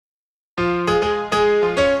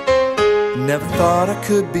Never thought I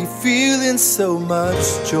could be feeling so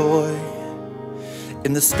much joy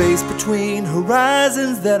in the space between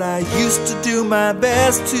horizons that I used to do my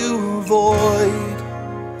best to avoid.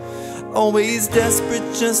 Always desperate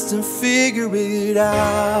just to figure it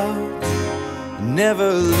out,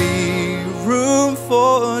 never leave room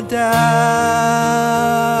for doubt.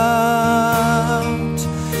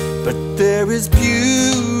 But there is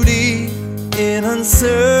beauty in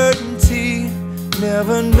uncertainty,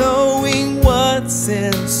 never knowing what's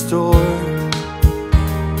in store.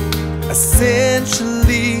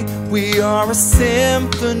 Essentially, we are a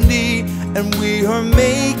symphony, and we are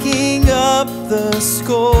making up the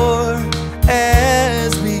score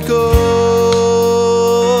as we go.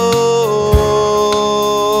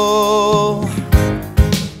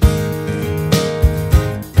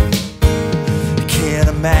 I can't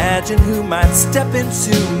imagine who might step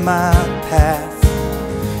into my path,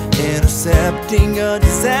 intercepting a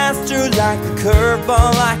disaster like a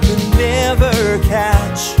curveball I could never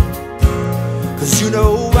catch. 'Cause you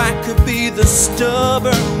know I could be the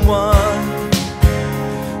stubborn one,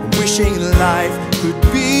 wishing life could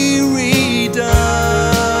be redone.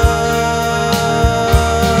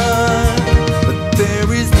 But there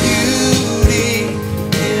is beauty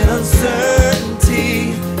in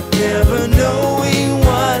uncertainty, never knowing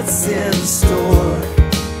what's in store.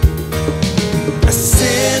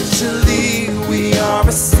 Essentially, we are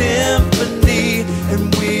a symphony, and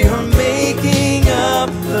we are making up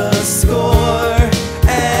the score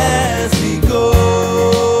as we go.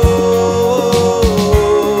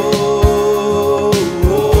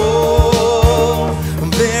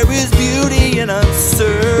 There is beauty in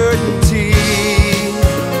uncertainty.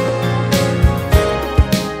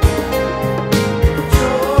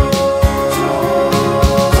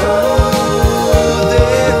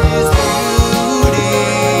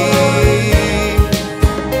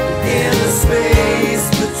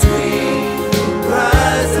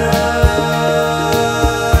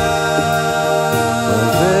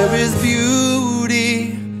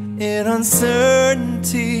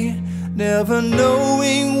 Uncertainty, never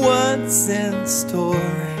knowing what's in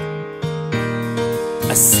store.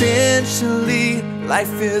 Essentially,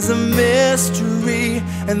 life is a mystery,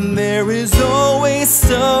 and there is always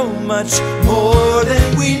so much more than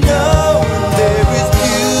we know.